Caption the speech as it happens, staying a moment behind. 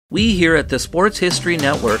We here at the Sports History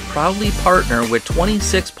Network proudly partner with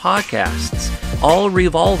 26 podcasts, all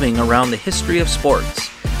revolving around the history of sports.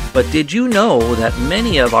 But did you know that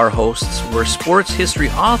many of our hosts were sports history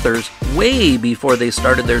authors way before they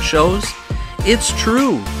started their shows? It's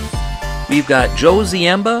true. We've got Joe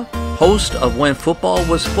Ziemba, host of When Football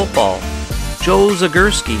Was Football, Joe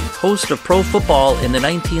Zagurski, host of Pro Football in the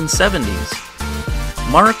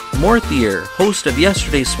 1970s, Mark Morthier, host of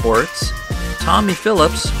Yesterday's Sports, Tommy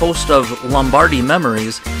Phillips, host of Lombardi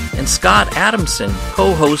Memories, and Scott Adamson,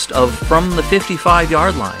 co-host of From the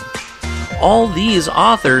 55-Yard Line. All these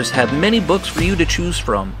authors have many books for you to choose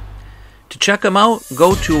from. To check them out,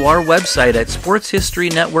 go to our website at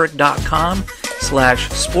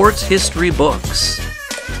sportshistorynetwork.com/sportshistorybooks.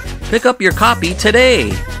 Pick up your copy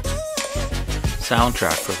today.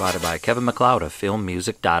 Soundtrack provided by Kevin MacLeod of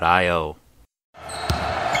filmmusic.io.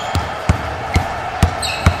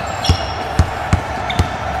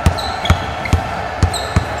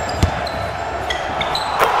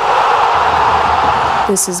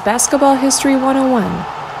 This is Basketball History 101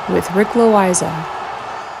 with Rick Loayza.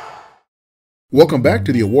 Welcome back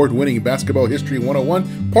to the award-winning Basketball History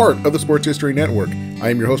 101, part of the Sports History Network. I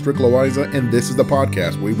am your host, Rick Loayza, and this is the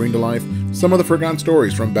podcast where we bring to life some of the forgotten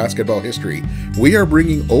stories from basketball history. We are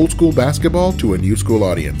bringing old school basketball to a new school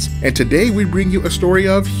audience. And today we bring you a story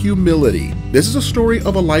of humility. This is a story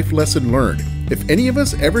of a life lesson learned. If any of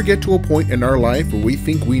us ever get to a point in our life where we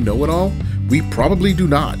think we know it all, we probably do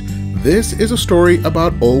not. This is a story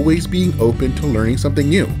about always being open to learning something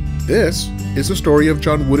new. This is the story of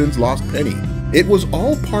John Wooden's lost penny. It was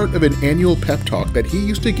all part of an annual pep talk that he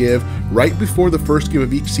used to give right before the first game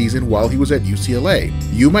of each season while he was at UCLA.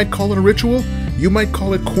 You might call it a ritual, you might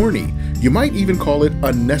call it corny, you might even call it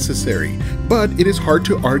unnecessary, but it is hard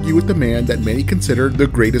to argue with the man that many consider the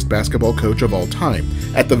greatest basketball coach of all time.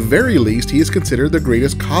 At the very least, he is considered the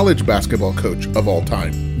greatest college basketball coach of all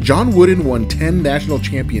time. John Wooden won 10 national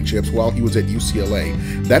championships while he was at UCLA.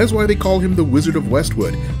 That is why they call him the Wizard of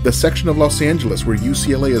Westwood, the section of Los Angeles where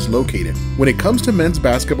UCLA is located. When it comes to men's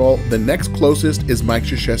basketball, the next closest is Mike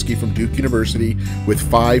Krzyzewski from Duke University with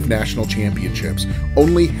 5 national championships,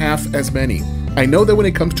 only half as many. I know that when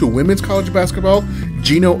it comes to women's college basketball,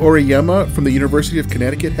 Gino Auriemma from the University of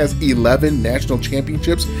Connecticut has 11 national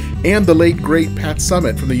championships, and the late great Pat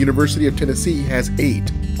Summitt from the University of Tennessee has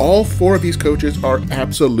 8. All 4 of these coaches are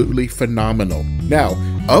absolutely phenomenal. Now,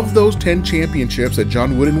 of those 10 championships that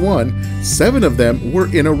John Wooden won, 7 of them were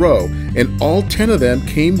in a row, and all 10 of them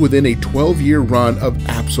came within a 12-year run of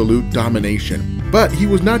absolute domination. But he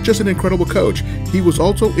was not just an incredible coach, he was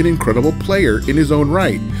also an incredible player in his own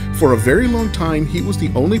right. For a very long time, he was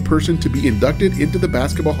the only person to be inducted into the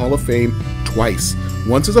Basketball Hall of Fame twice,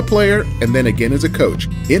 once as a player and then again as a coach.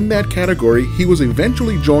 In that category, he was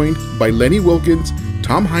eventually joined by Lenny Wilkens,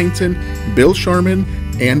 Tom Heinsohn, Bill Sharman,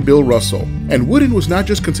 and Bill Russell. And Wooden was not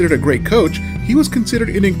just considered a great coach, he was considered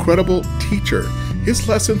an incredible teacher. His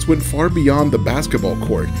lessons went far beyond the basketball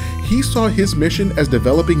court. He saw his mission as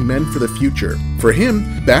developing men for the future. For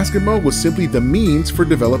him, basketball was simply the means for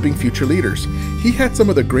developing future leaders. He had some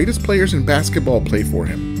of the greatest players in basketball play for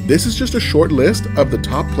him. This is just a short list of the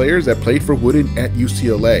top players that played for Wooden at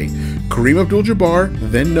UCLA. Kareem Abdul-Jabbar,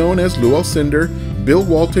 then known as Lou Alcindor, Bill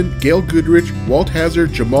Walton, Gail Goodrich, Walt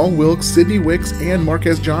Hazzard, Jamal Wilkes, Sidney Wicks, and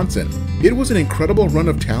Marquez Johnson. It was an incredible run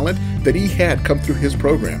of talent that he had come through his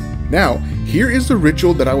program. Now, here is the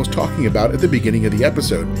ritual that I was talking about at the beginning of the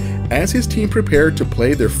episode. As his team prepared to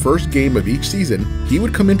play their first game of each season, he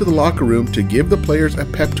would come into the locker room to give the players a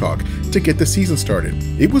pep talk to get the season started.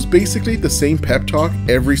 It was basically the same pep talk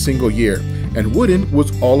every single year, and Wooden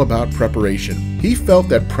was all about preparation. He felt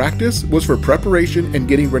that practice was for preparation and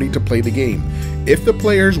getting ready to play the game. If the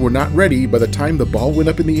players were not ready by the time the ball went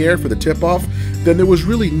up in the air for the tip-off, then there was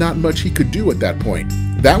really not much he could do at that point.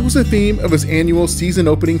 That was the theme of his annual season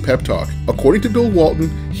opening pep talk. According to Bill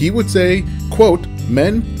Walton, he would say, quote,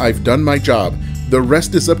 "Men, I've done my job. The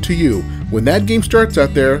rest is up to you. When that game starts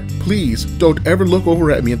out there, please don't ever look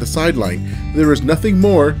over at me at the sideline. There is nothing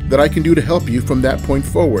more that I can do to help you from that point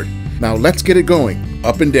forward. Now let's get it going,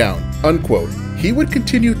 up and down," unquote. He would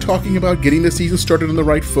continue talking about getting the season started on the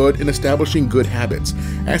right foot and establishing good habits.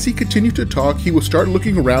 As he continued to talk, he would start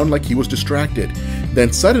looking around like he was distracted.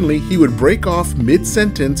 Then suddenly, he would break off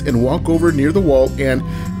mid-sentence and walk over near the wall and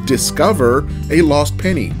discover a lost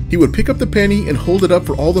penny. He would pick up the penny and hold it up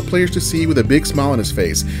for all the players to see with a big smile on his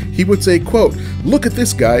face. He would say, quote, "Look at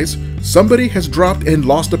this, guys. Somebody has dropped and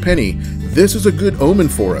lost a penny. This is a good omen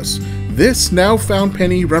for us. This now found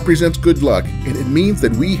penny represents good luck, and it means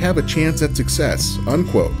that we have a chance at success,"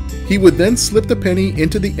 unquote. He would then slip the penny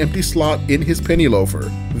into the empty slot in his penny loafer.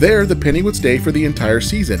 There, the penny would stay for the entire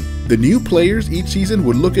season. The new players each season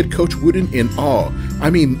would look at Coach Wooden in awe. I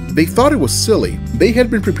mean, they thought it was silly. They had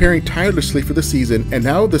been preparing tirelessly for the season, and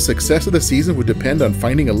now the success of the season would depend on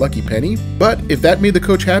finding a lucky penny. But if that made the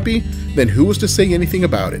coach happy, then who was to say anything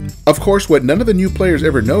about it? Of course, what none of the new players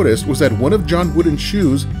ever noticed was that one of John Wooden's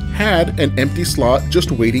shoes had an empty slot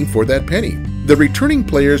just waiting for that penny. The returning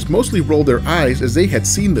players mostly rolled their eyes as they had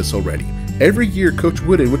seen this already. Every year, Coach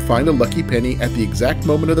Wooden would find a lucky penny at the exact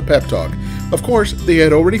moment of the pep talk. Of course, they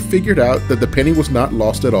had already figured out that the penny was not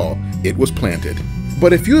lost at all. It was planted.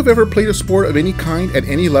 But if you have ever played a sport of any kind at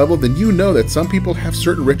any level, then you know that some people have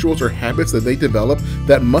certain rituals or habits that they develop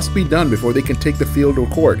that must be done before they can take the field or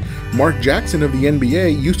court. Mark Jackson of the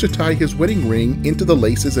NBA used to tie his wedding ring into the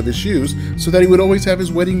laces of his shoes so that he would always have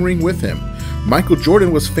his wedding ring with him. Michael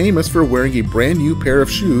Jordan was famous for wearing a brand new pair of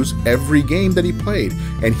shoes every game that he played,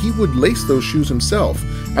 and he would lace those shoes himself.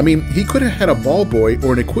 I mean, he could have had a ball boy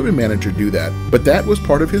or an equipment manager do that, but that was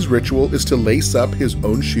part of his ritual, is to lace up his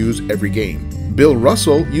own shoes every game. Bill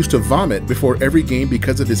Russell used to vomit before every game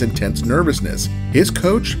because of his intense nervousness. His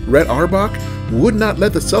coach, Rhett Auerbach, would not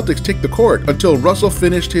let the Celtics take the court until Russell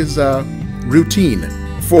finished his routine.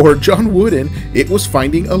 For John Wooden, it was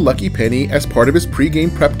finding a lucky penny as part of his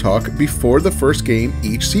pregame prep talk before the first game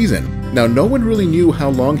each season. Now, no one really knew how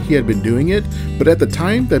long he had been doing it, but at the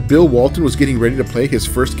time that Bill Walton was getting ready to play his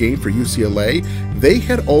first game for UCLA, they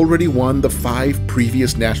had already won the 5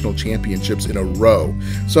 previous national championships in a row.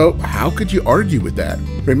 So how could you argue with that?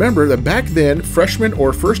 Remember that back then, freshmen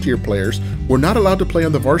or first-year players were not allowed to play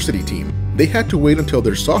on the varsity team. They had to wait until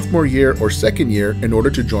their sophomore year or second year in order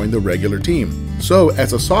to join the regular team. So,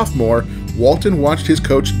 as a sophomore, Walton watched his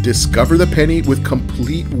coach discover the penny with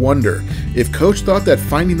complete wonder. If coach thought that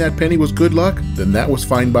finding that penny was good luck, then that was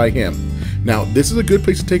fine by him. Now, this is a good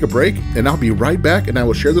place to take a break, and I'll be right back and I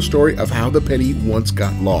will share the story of how the penny once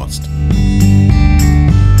got lost.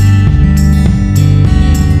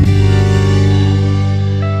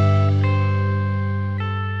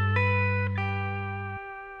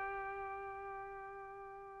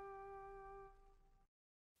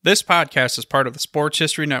 This podcast is part of the Sports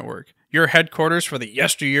History Network, your headquarters for the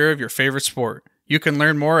yesteryear of your favorite sport. You can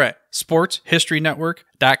learn more at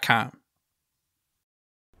sportshistorynetwork.com.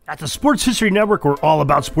 At the Sports History Network, we're all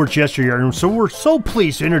about sports yesteryear, and so we're so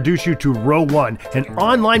pleased to introduce you to Row One, an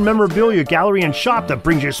online memorabilia gallery and shop that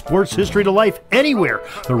brings your sports history to life anywhere.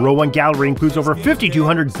 The Row One gallery includes over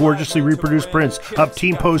 5,200 gorgeously reproduced prints of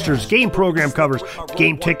team posters, game program covers,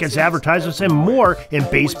 game tickets, advertisements, and more in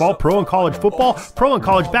baseball, pro and college football, pro and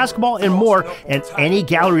college basketball, and more. And any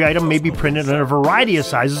gallery item may be printed in a variety of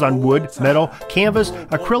sizes on wood, metal, canvas,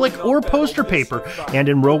 acrylic, or poster paper. And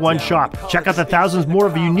in Row One shop, check out the thousands more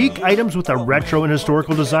of unique items with the retro and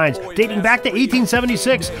historical designs dating back to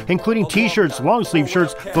 1876, including t-shirts, long sleeve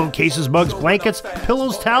shirts, phone cases, mugs, blankets,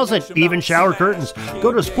 pillows, towels, and even shower curtains.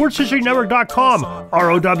 Go to sportshistorynetwork.com,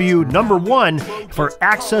 ROW1, for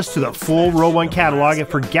access to the full Row One catalog and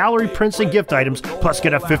for gallery prints and gift items, plus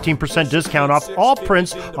get a 15% discount off all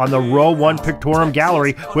prints on the Row One Pictorum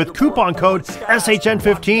Gallery with coupon code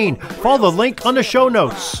SHN15. Follow the link on the show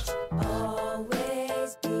notes.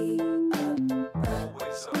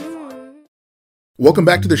 Welcome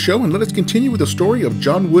back to the show, and let us continue with the story of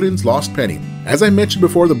John Wooden's lost penny. As I mentioned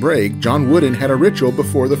before the break, John Wooden had a ritual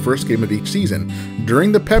before the first game of each season.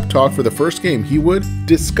 During the pep talk for the first game, he would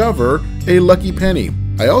discover a lucky penny.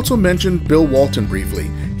 I also mentioned Bill Walton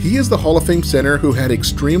briefly. He is the Hall of Fame center who had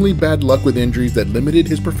extremely bad luck with injuries that limited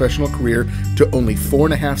his professional career to only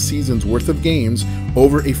 4.5 seasons worth of games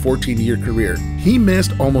over a 14-year career. He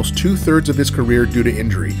missed almost 2/3 of his career due to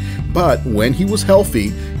injury, but when he was healthy,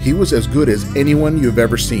 he was as good as anyone you've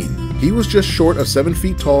ever seen. He was just short of 7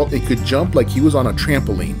 feet tall and could jump like he was on a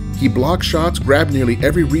trampoline. He blocked shots, grabbed nearly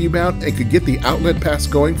every rebound, and could get the outlet pass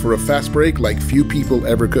going for a fast break like few people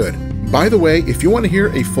ever could. By the way, if you want to hear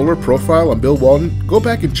a fuller profile on Bill Walton, go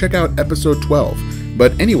back and check out episode 12.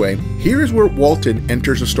 But anyway, here is where Walton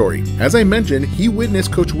enters the story. As I mentioned, he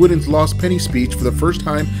witnessed Coach Wooden's lost penny speech for the first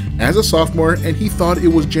time as a sophomore, and he thought it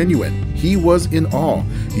was genuine. He was in awe.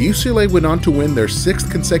 UCLA went on to win their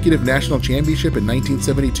 6th consecutive national championship in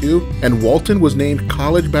 1972, and Walton was named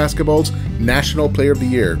college basketball's National Player of the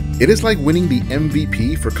Year. It is like winning the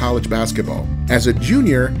MVP for college basketball. As a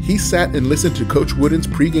junior, he sat and listened to Coach Wooden's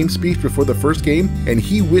pregame speech before the first game, and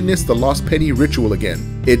he witnessed the lost penny ritual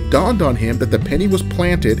again. It dawned on him that the penny was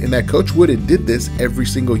planted and that Coach Wooden did this every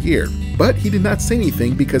single year. But he did not say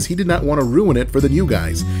anything because he did not want to ruin it for the new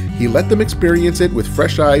guys. He let them experience it with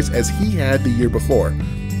fresh eyes as he he had the year before.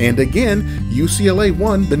 And again, UCLA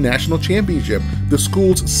won the national championship, the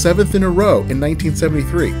school's 7th in a row in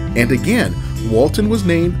 1973. And again, Walton was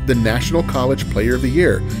named the National College Player of the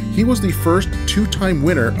Year. He was the first 2-time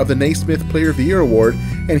winner of the Naismith Player of the Year award,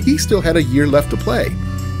 and he still had a year left to play.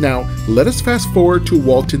 Now, let us fast forward to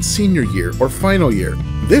Walton's senior year, or final year.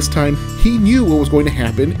 This time, he knew what was going to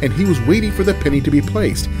happen, and he was waiting for the penny to be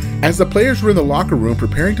placed. As the players were in the locker room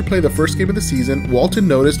preparing to play the first game of the season, Walton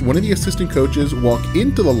noticed one of the assistant coaches walk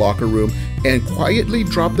into the locker room and quietly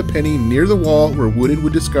drop the penny near the wall where Wooden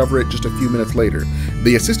would discover it just a few minutes later.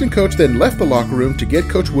 The assistant coach then left the locker room to get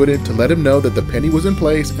Coach Wooden to let him know that the penny was in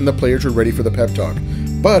place and the players were ready for the pep talk.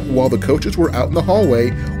 But while the coaches were out in the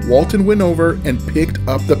hallway, Walton went over and picked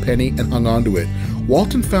up the penny and hung onto it.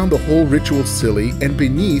 Walton found the whole ritual silly and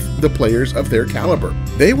beneath the players of their caliber.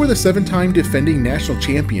 They were the 7-time defending national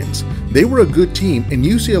champions. They were a good team, and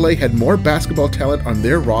UCLA had more basketball talent on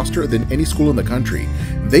their roster than any school in the country.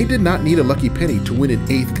 They did not need a lucky penny to win an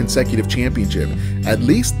 8th consecutive championship. At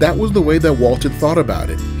least that was the way that Walton thought about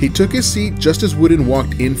it. He took his seat just as Wooden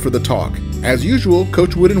walked in for the talk. As usual,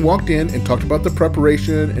 Coach Wooden walked in and talked about the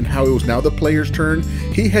preparation and how it was now the players' turn.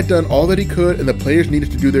 He had done all that he could and the players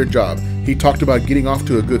needed to do their job. He talked about getting off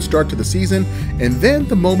to a good start to the season, and then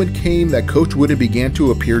the moment came that Coach Wooden began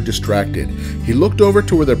to appear distracted. He looked over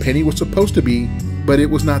to where the penny was supposed to be, but it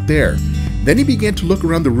was not there. Then he began to look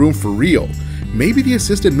around the room for real. Maybe the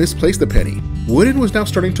assistant misplaced the penny. Wooden was now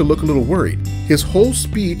starting to look a little worried. His whole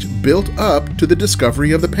speech built up to the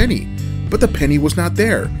discovery of the penny. But the penny was not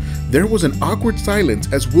there. There was an awkward silence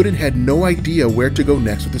as Wooden had no idea where to go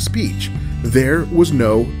next with the speech. There was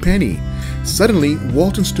no penny. Suddenly,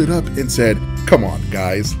 Walton stood up and said, "Come on,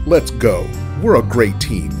 guys, let's go. We're a great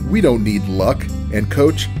team. We don't need luck. And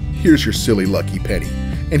coach, here's your silly lucky penny."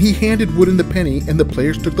 And he handed Wooden the penny, and the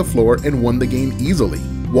players took the floor and won the game easily.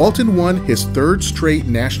 Walton won his 3rd straight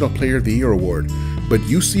National Player of the Year award, but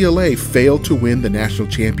UCLA failed to win the national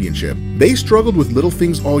championship. They struggled with little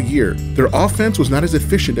things all year. Their offense was not as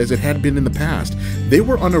efficient as it had been in the past. They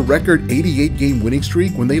were on a record 88-game winning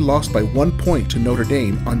streak when they lost by 1 point to Notre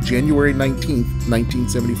Dame on January 19,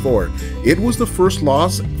 1974. It was the first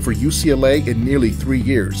loss for UCLA in nearly 3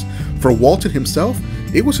 years. For Walton himself,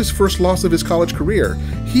 it was his first loss of his college career.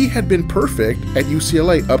 He had been perfect at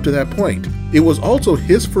UCLA up to that point. It was also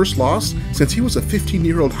his first loss since he was a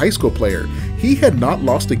 15-year-old high school player. He had not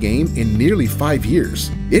lost a game in nearly 5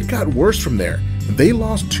 years. It got worse from there. They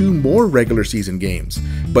lost 2 more regular season games,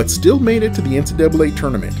 but still made it to the NCAA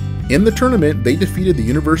tournament. In the tournament, they defeated the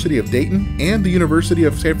University of Dayton and the University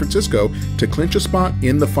of San Francisco to clinch a spot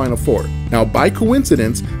in the Final Four. Now, by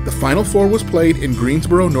coincidence, the Final Four was played in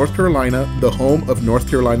Greensboro, North Carolina, the home of North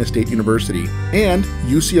Carolina State University, and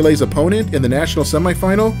UCLA's opponent in the national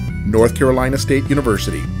semifinal, North Carolina State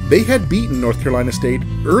University. They had beaten North Carolina State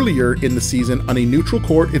earlier in the season on a neutral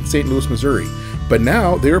court in St. Louis, Missouri, but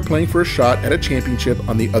now they were playing for a shot at a championship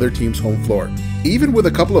on the other team's home floor. Even with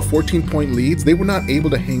a couple of 14-point leads, they were not able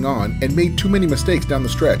to hang on and made too many mistakes down the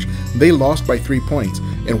stretch. They lost by 3 points,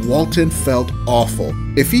 and Walton felt awful.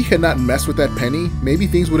 If he had not messed with that penny, maybe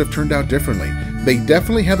things would have turned out differently. They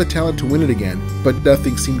definitely had the talent to win it again, but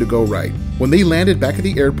nothing seemed to go right. When they landed back at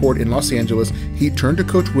the airport in Los Angeles, he turned to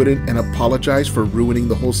Coach Wooden and apologized for ruining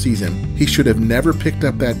the whole season. He should have never picked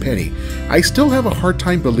up that penny. I still have a hard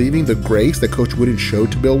time believing the grace that Coach Wooden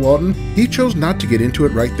showed to Bill Walton. He chose not to get into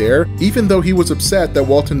it right there, even though he was upset that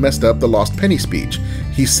Walton messed up the lost penny speech.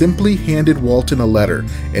 He simply handed Walton a letter,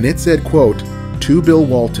 and it said, quote, "To Bill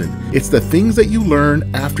Walton, it's the things that you learn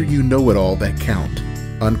after you know it all that count,"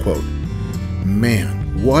 unquote.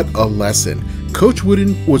 Man, what a lesson. Coach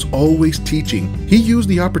Wooden was always teaching. He used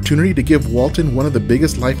the opportunity to give Walton one of the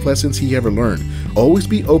biggest life lessons he ever learned. Always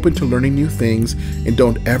be open to learning new things, and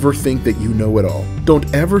don't ever think that you know it all.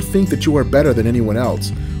 Don't ever think that you are better than anyone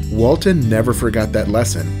else. Walton never forgot that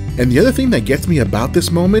lesson. And the other thing that gets me about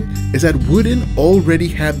this moment is that Wooden already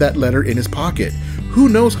had that letter in his pocket. Who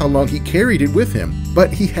knows how long he carried it with him,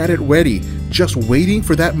 but he had it ready, just waiting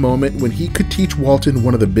for that moment when he could teach Walton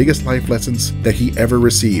one of the biggest life lessons that he ever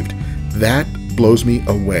received. That blows me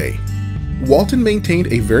away. Walton maintained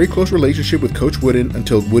a very close relationship with Coach Wooden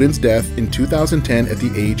until Wooden's death in 2010 at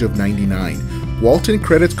the age of 99. Walton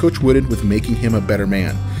credits Coach Wooden with making him a better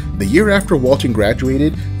man. The year after Walton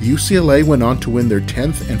graduated, UCLA went on to win their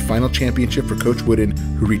 10th and final championship for Coach Wooden,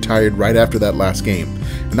 who retired right after that last game.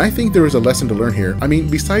 And I think there is a lesson to learn here. I mean,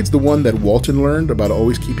 besides the one that Walton learned about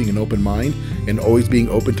always keeping an open mind and always being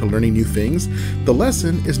open to learning new things, the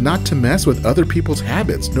lesson is not to mess with other people's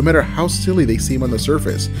habits, no matter how silly they seem on the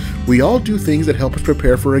surface. We all do things that help us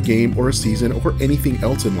prepare for a game or a season or anything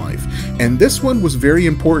else in life. And this one was very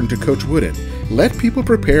important to Coach Wooden. Let people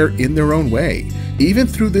prepare in their own way. Even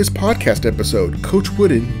through this podcast episode, Coach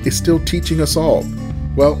Wooden is still teaching us all.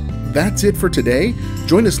 Well, that's it for today.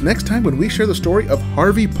 Join us next time when we share the story of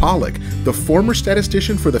Harvey Pollack, the former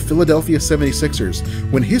statistician for the Philadelphia 76ers.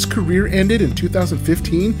 When his career ended in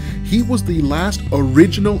 2015, he was the last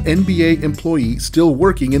original NBA employee still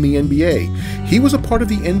working in the NBA. He was a part of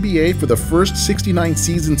the NBA for the first 69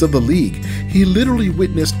 seasons of the league. He literally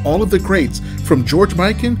witnessed all of the greats, from George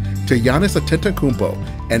Mikan to Giannis Antetokounmpo,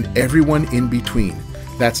 and everyone in between.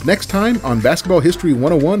 That's next time on Basketball History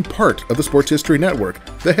 101, part of the Sports History Network,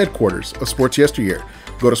 the headquarters of Sports Yesteryear.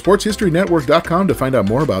 Go to sportshistorynetwork.com to find out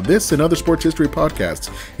more about this and other sports history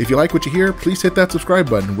podcasts. If you like what you hear, please hit that subscribe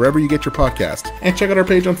button wherever you get your podcasts. And check out our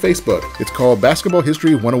page on Facebook. It's called Basketball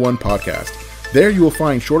History 101 Podcast. There you will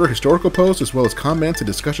find shorter historical posts as well as comments and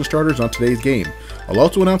discussion starters on today's game. I'll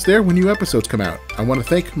also announce there when new episodes come out. I want to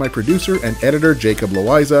thank my producer and editor, Jacob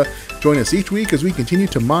Loayza. Join us each week as we continue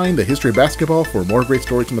to mine the history of basketball for more great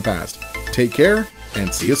stories from the past. Take care,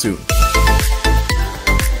 and see you soon.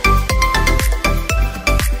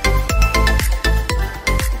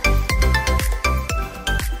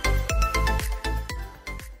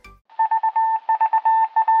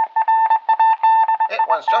 It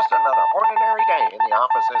was just another ordinary day in the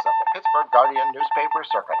offices of the Pittsburgh Guardian newspaper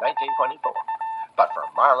circa 1924. But for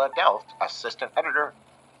Marla Delft, assistant editor,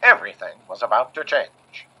 everything was about to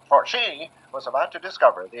change. For she was about to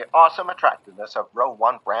discover the awesome attractiveness of Row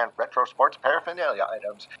 1 brand retro sports paraphernalia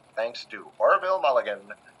items thanks to Orville Mulligan,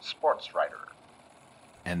 sports writer.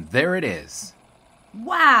 And there it is.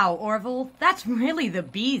 Wow, Orville, that's really the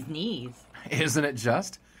bee's knees. Isn't it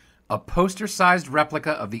just? A poster-sized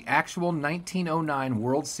replica of the actual 1909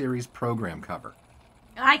 World Series program cover.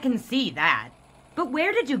 I can see that. But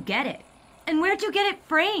where did you get it? And where'd you get it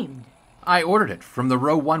framed? I ordered it from the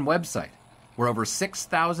Row 1 website, where over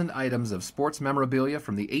 6,000 items of sports memorabilia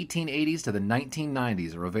from the 1880s to the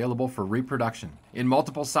 1990s are available for reproduction, in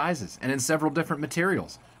multiple sizes and in several different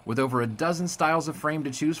materials, with over a dozen styles of frame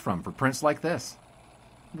to choose from for prints like this.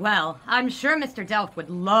 Well, I'm sure Mr. Delft would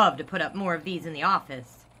love to put up more of these in the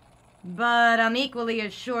office. But I'm equally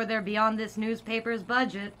as sure they're beyond this newspaper's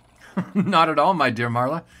budget. Not at all, my dear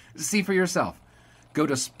Marla. See for yourself. Go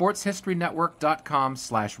to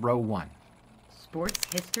sportshistorynetwork.com/row1.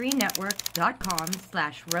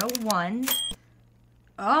 sportshistorynetwork.com/row1.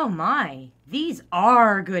 Oh my, these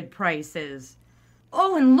are good prices.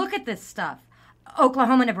 Oh, and look at this stuff.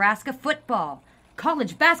 Oklahoma-Nebraska football,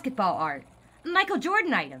 college basketball art, Michael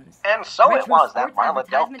Jordan items. And so retro it was that sports Marla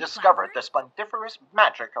Delft advertisement discovered the placards. splendiferous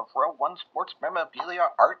magic of Row 1 sports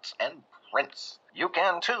memorabilia, arts, and prints. You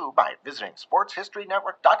can too by visiting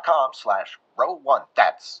sportshistorynetwork.com/row1.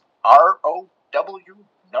 That's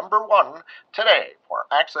ROW1 today for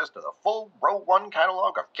access to the full Row 1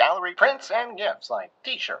 catalog of gallery prints and gifts like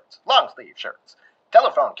t-shirts, long-sleeve shirts,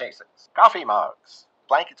 telephone cases, coffee mugs,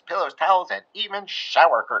 blankets, pillows, towels, and even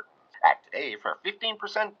shower curtains. Act today for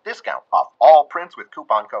 15% discount off all prints with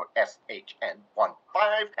coupon code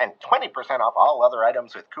SHN15 and 20% off all other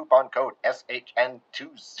items with coupon code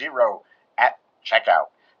SHN20 at checkout.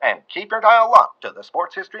 And keep your dial locked to the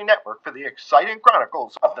Sports History Network for the exciting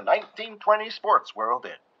chronicles of the 1920 sports world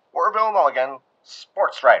in Orville Mulligan,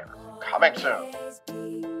 sports writer. Coming soon.